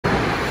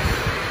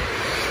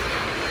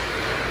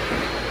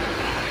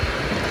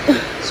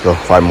Let's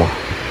go. 5 more.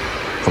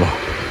 Come on.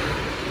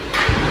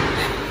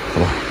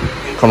 Come on.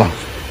 Come on.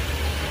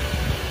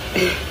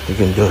 You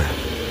can do it.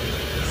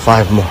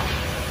 5 more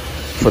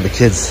for the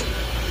kids.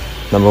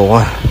 Number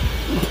 1.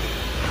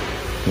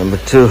 Number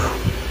 2.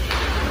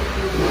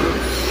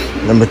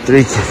 Number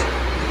 3 kid.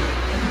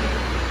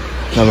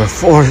 Number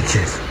 4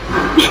 kid.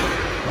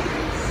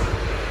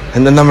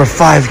 And the number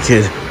 5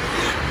 kid.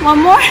 1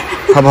 more?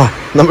 How about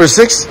number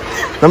 6?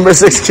 Number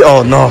 6 kid.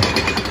 Oh no.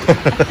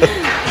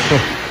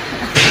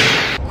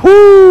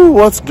 Whoo,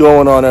 what's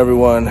going on,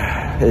 everyone?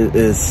 It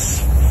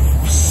is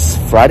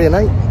Friday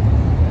night.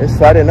 It's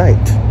Friday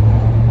night.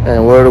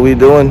 And what are we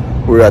doing?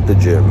 We're at the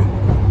gym.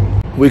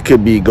 We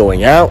could be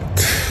going out.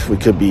 We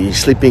could be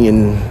sleeping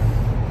in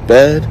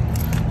bed,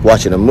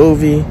 watching a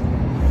movie.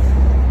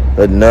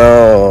 But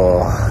no.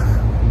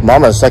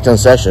 Mama's second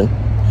session.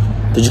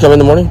 Did you come in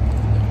the morning?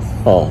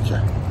 Oh,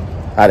 okay.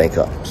 I didn't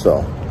come.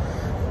 So,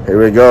 here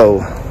we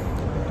go.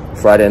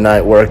 Friday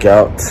night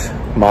workout.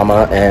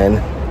 Mama and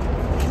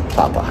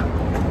Papa.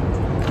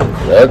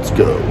 Let's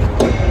go.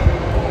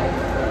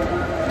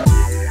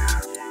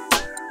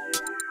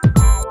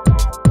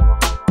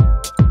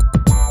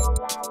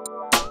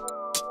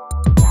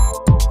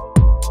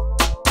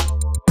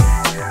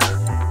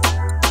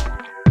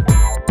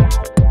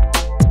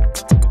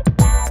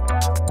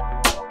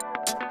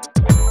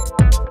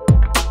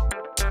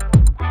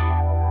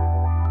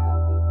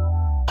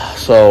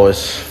 So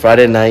it's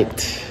Friday night,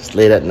 it's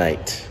late at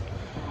night,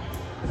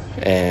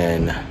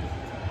 and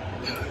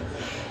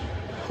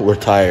we're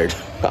tired.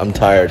 I'm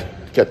tired.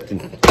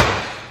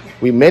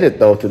 We made it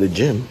though to the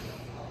gym.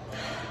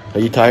 Are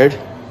you tired?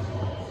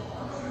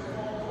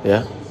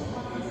 Yeah?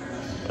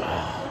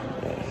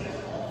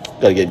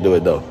 Gotta get to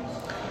it though.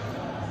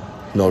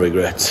 No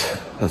regrets.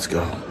 Let's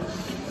go.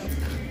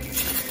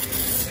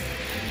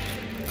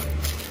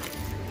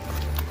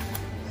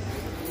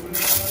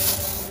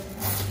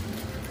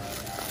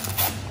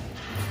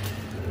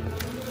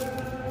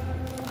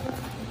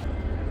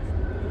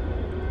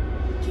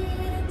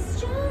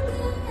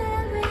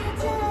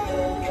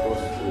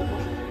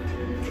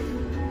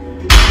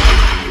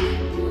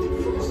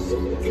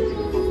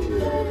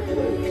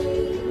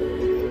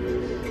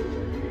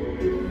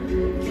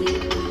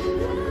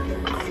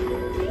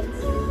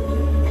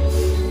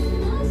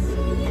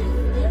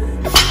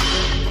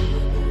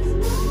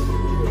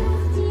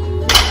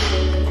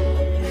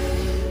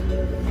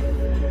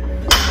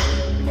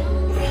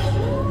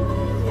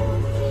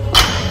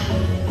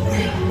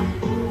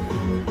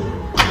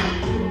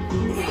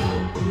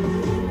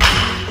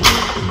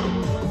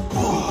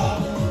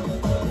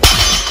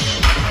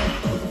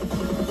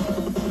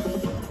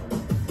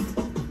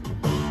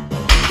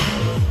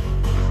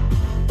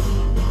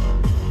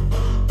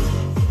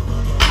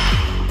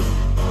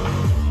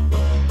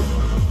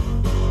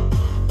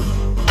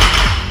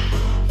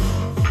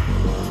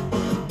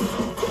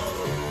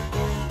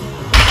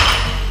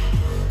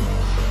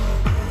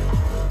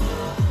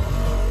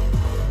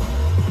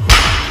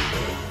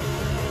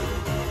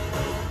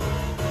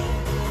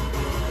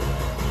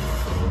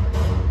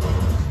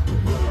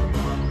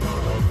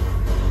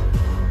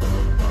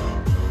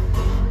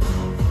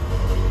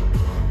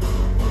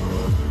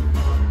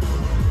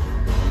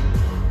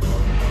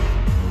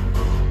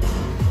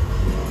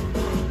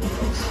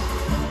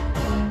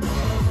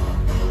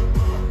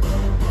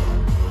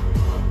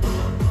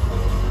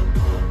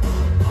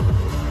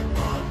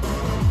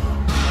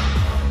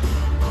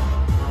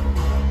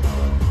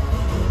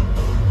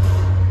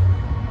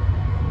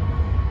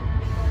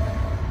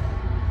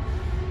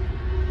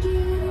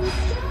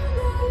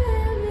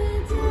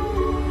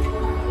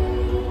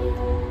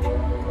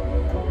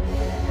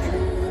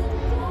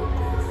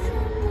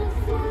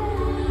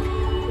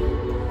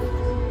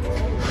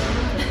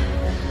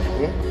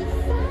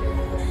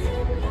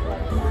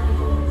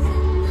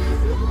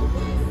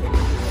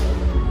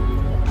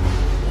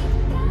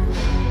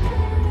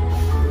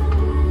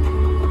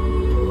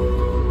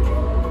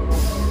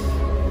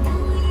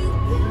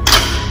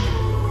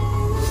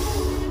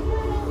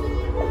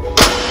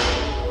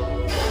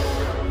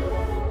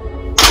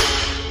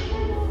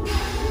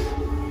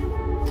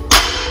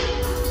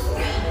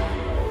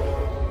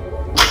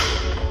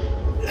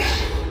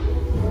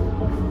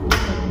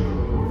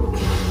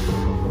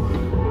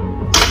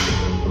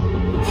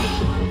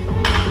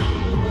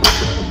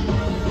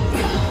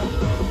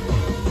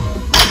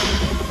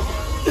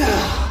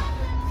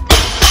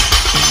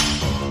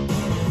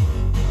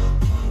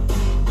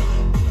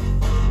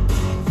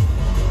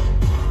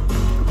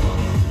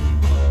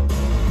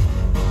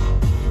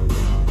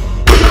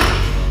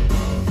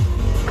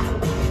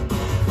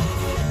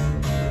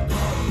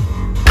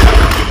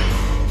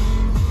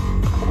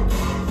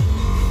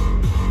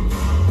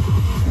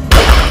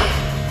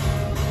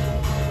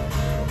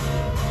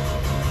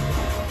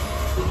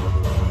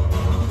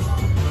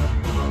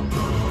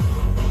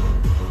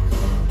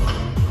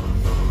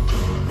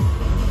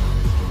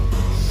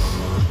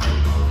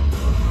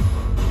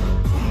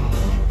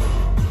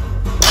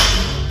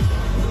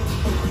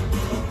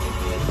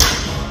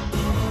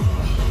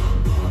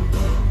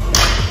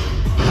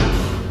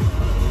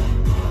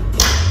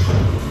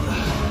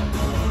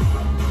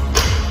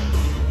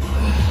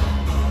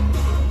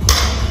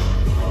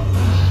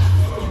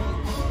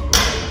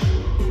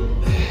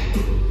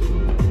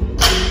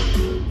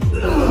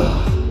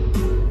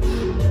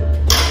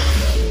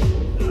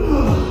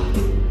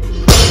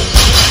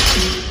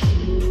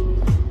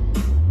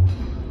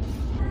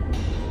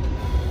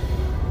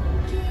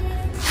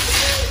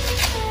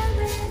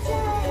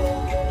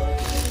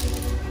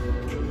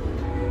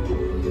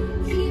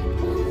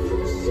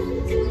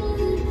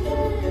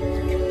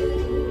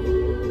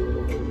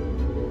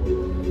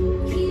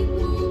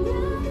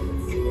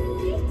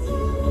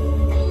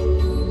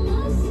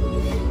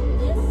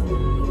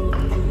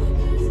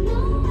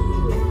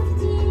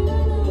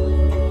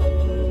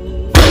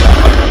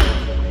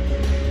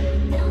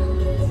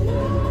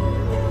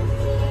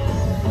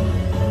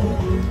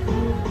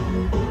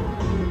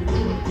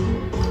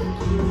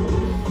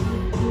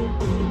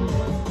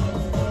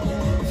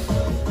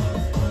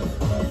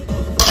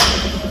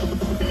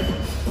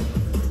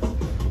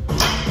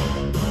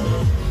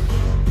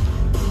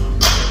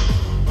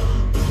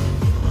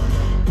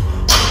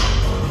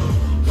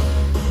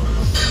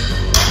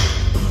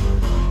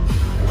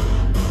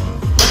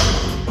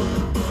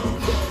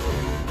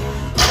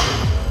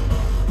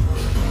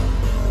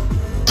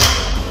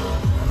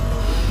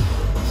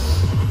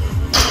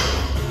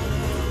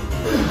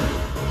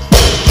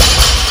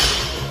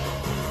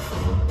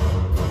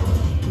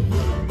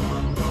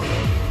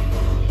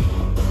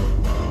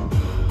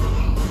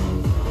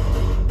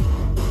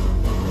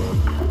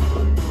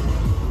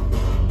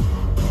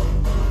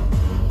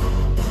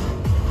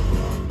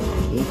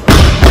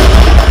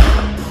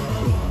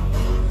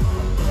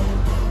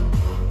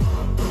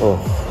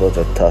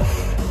 are tough.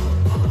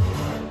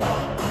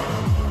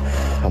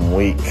 I'm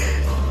weak.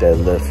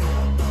 Deadlift.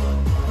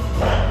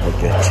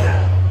 Look at you.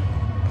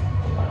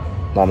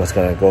 Mama's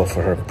gonna go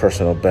for her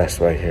personal best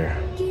right here.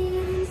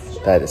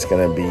 That is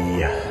gonna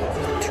be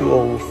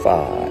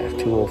 205.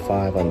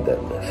 205 on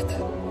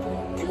deadlift.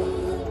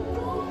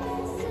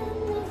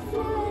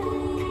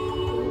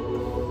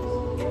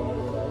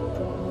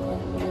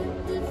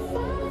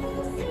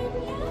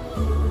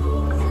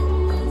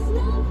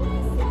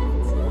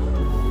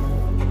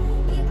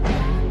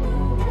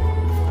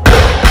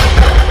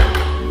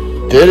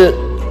 Did it?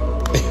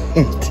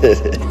 Did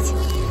it?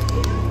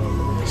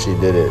 She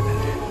did it.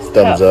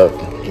 Thumbs up.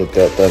 Hit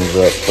that thumbs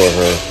up for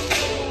her.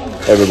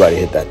 Everybody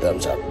hit that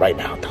thumbs up right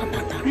now. Down.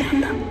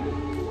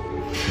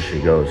 Here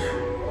she goes.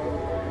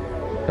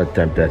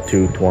 Attempt at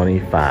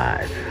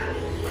 225.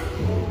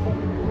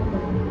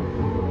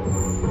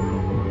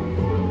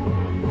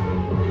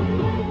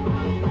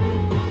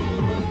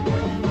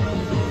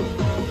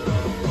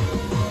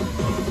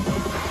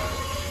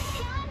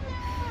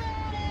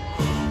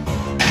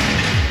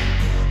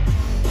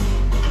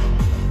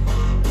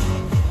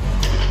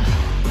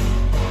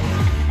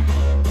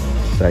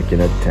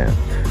 Second attempt.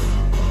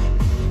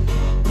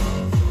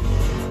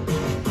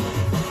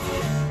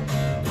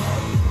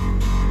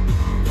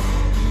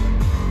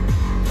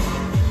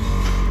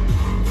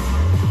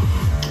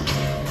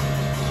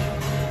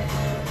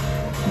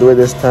 Do it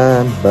this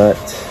time, but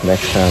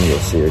next time you'll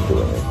see her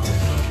doing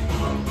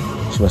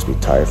it. She must be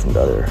tired from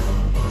the other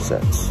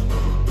sets.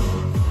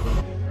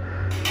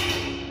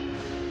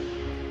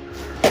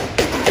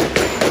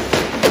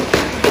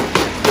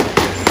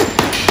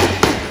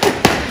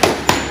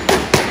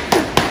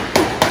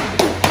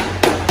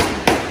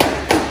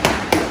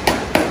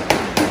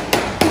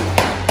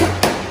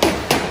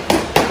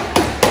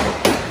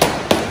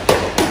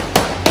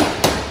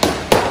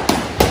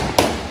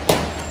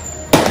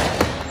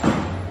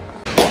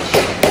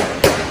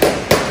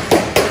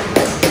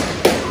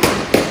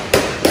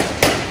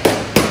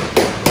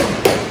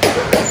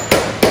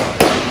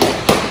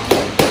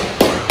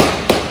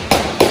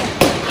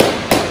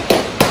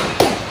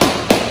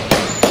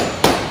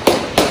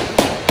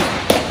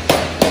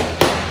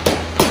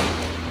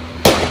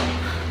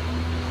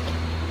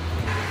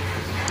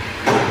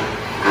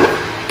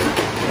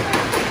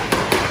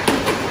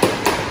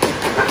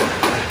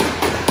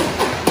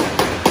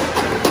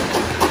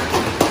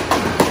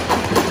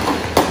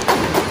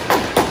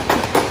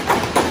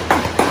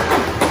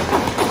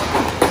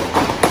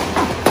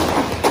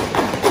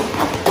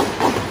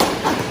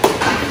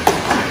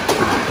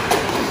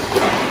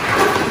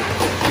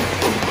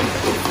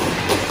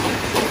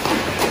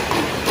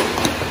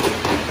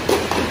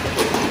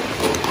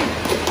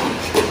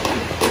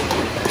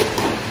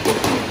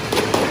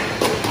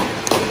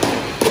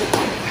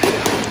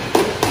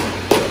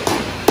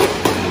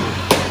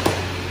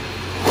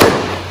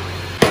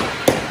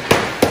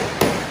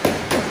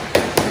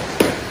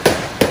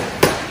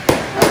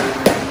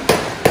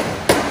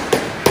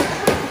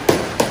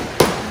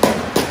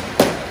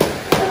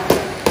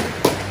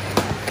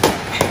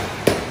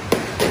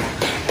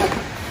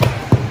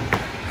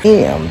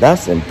 Damn,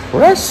 that's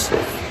impressive.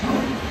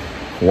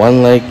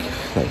 One leg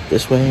like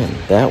this way and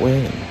that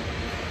way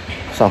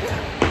and something.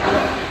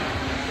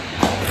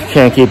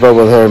 Can't keep up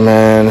with her,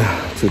 man.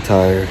 Too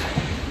tired.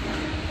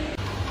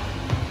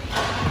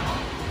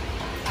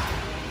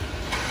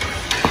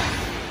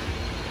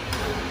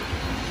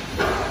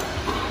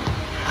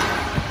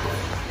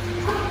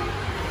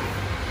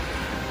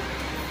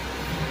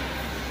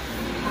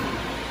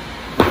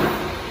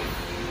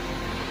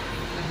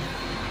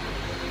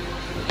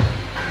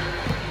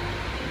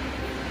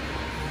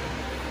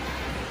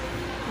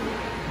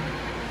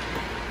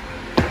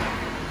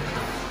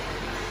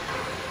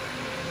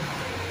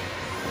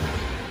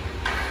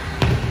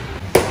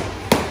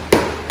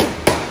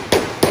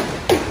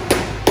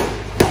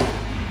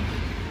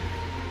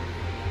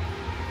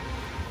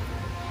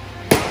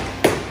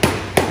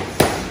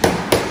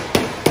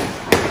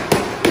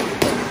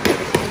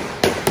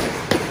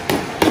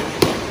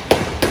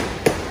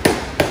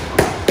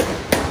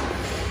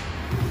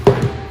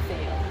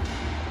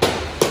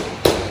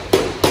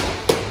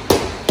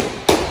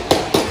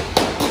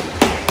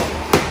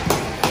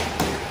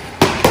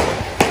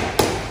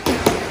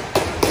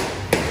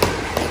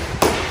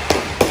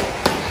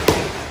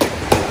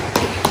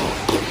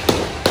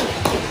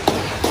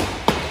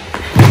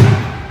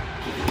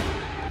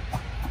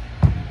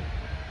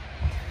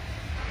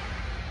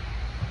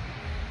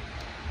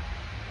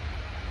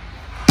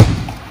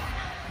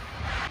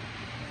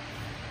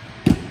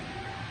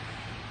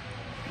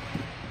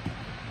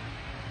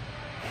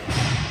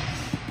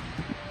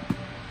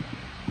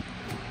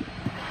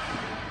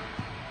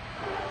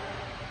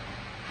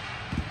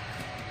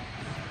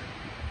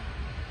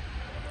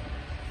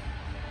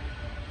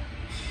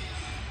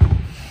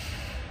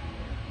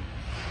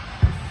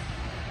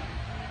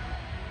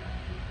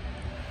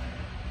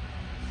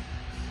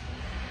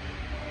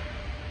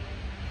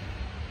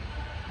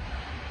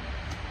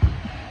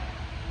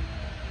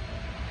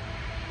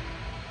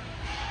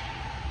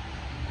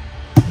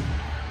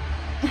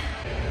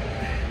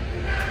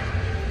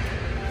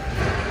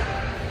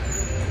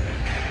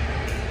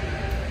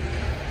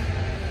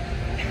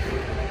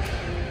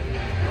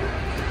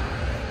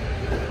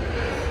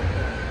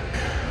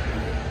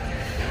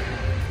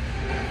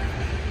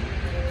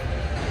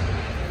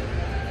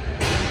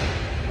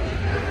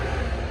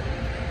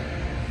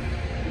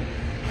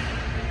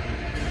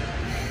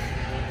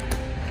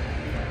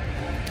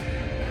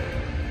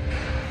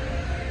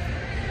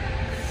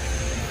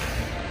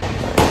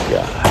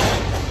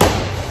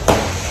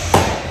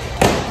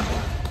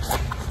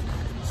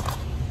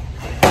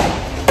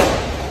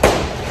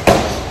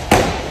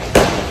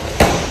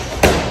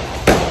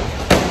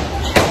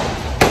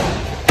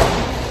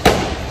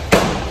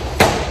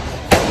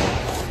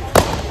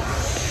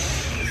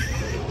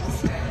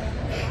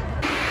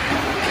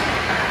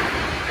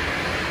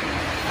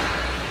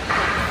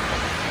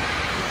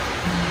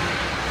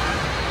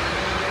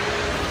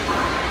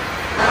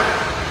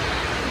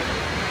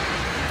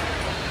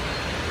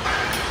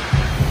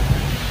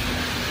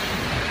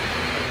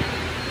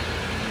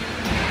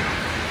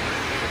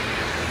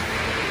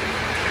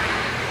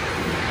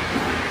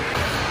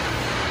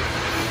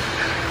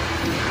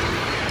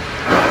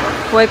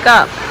 Wake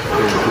up.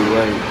 It's too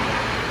late.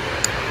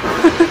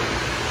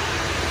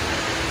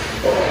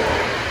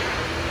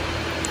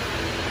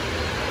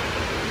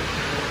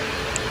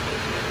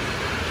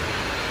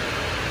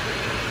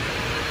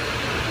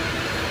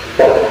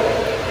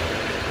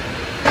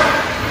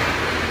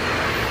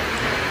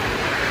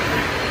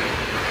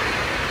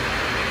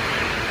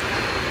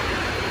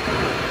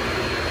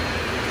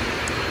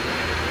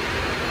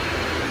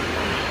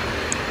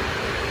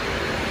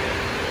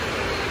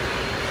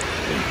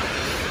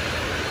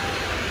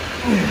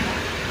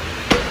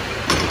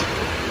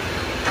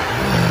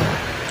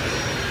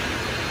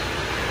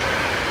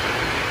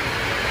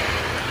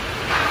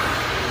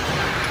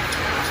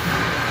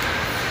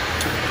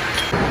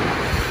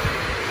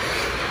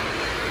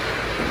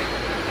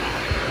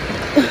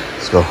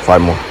 Let's go,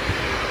 5 more.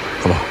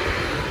 Come on.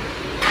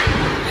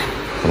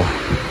 Come on.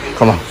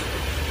 Come on.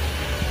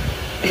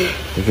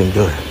 You can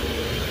do it.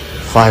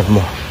 5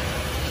 more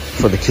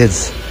for the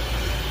kids.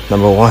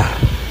 Number 1.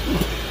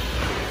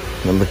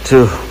 Number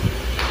 2.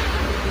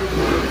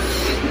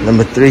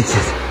 Number 3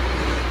 kid.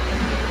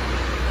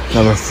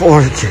 Number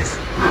 4 kid.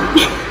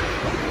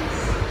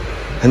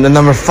 And the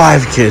number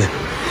 5 kid.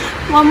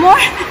 1 more?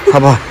 How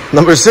about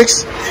number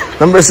 6?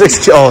 Number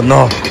 6 kid. Oh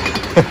no.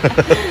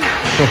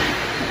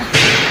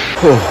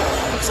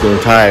 It's getting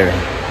tired.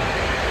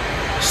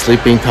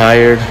 Sleeping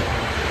tired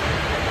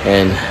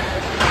and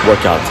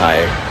workout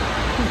tired.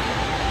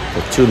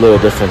 They're 2 little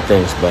different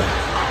things, but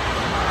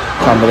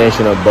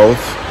combination of both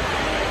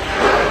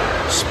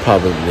is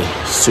probably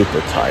super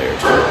tired.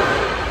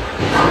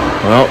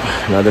 Well,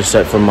 another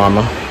set for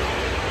Mama.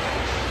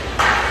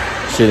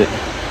 You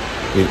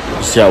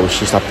see how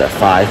she stopped at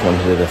 5 when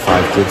we did the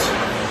 5 kids?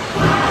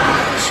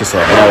 She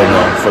said, hell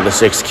no, for the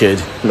 6th kid,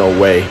 no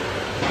way.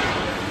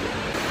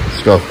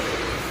 Let's go.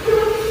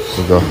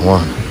 Let's go.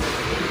 1,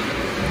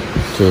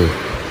 2,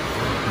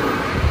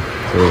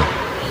 3,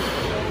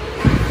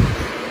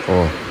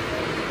 4,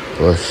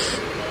 push,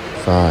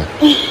 5.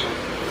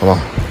 Come on.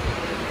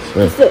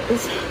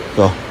 6.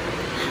 Go.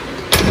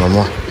 1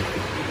 more.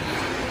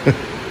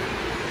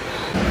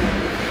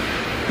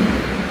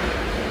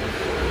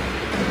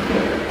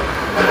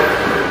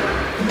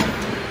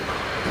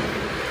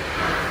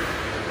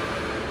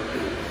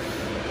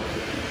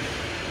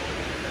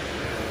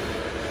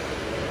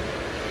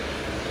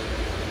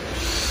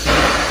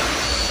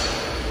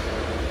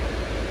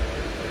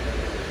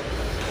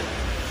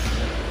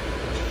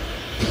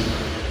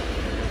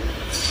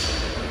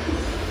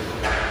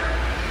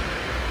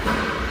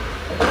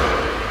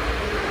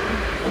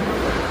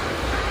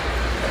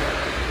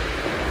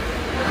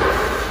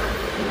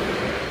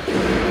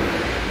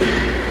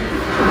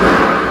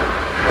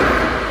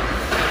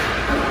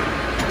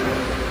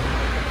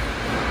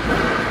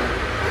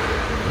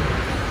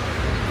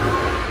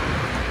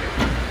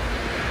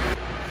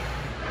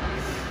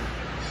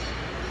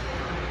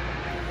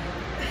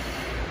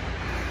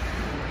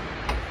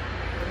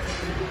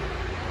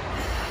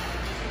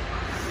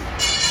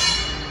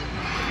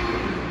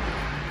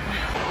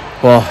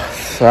 Well,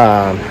 it's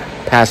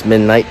past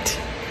midnight.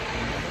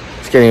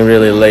 It's getting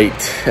really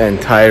late and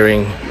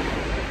tiring,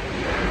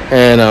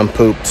 and I'm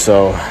pooped,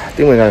 so I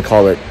think we're gonna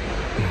call it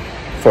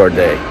for a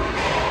day.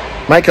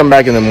 Might come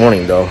back in the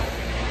morning though.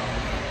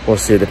 We'll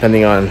see,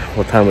 depending on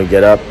what time we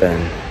get up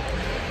and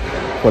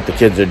what the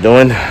kids are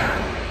doing.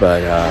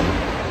 But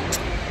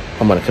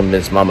I'm gonna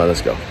convince Mama.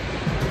 Let's go.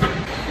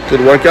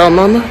 Good workout,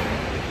 Mama?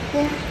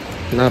 Yeah.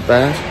 Not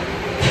bad.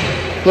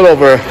 A little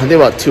over, I think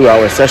about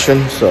 2-hour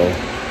session, so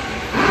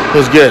it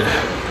was good.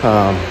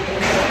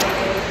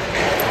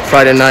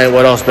 Friday night,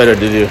 what else better to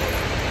do?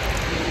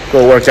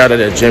 Go work out at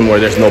a gym where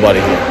there's nobody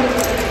here.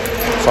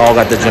 It's all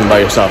got the gym by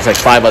yourself. It's like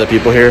 5 other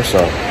people here, so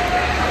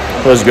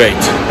it was great.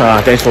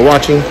 Thanks for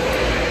watching.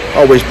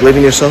 Always believe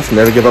in yourself,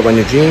 never give up on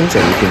your dreams,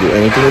 and you can do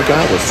anything with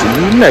God. We'll see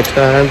you next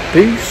time.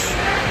 Peace.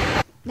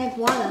 Like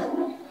water.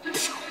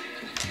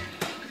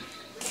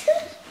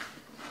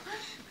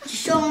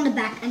 throw on the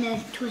back and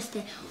then twist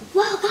it.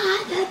 Welcome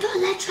to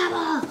toilet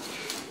trouble.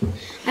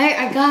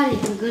 I got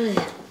it. I'm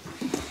good.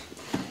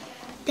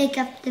 Take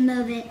up to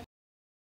move it.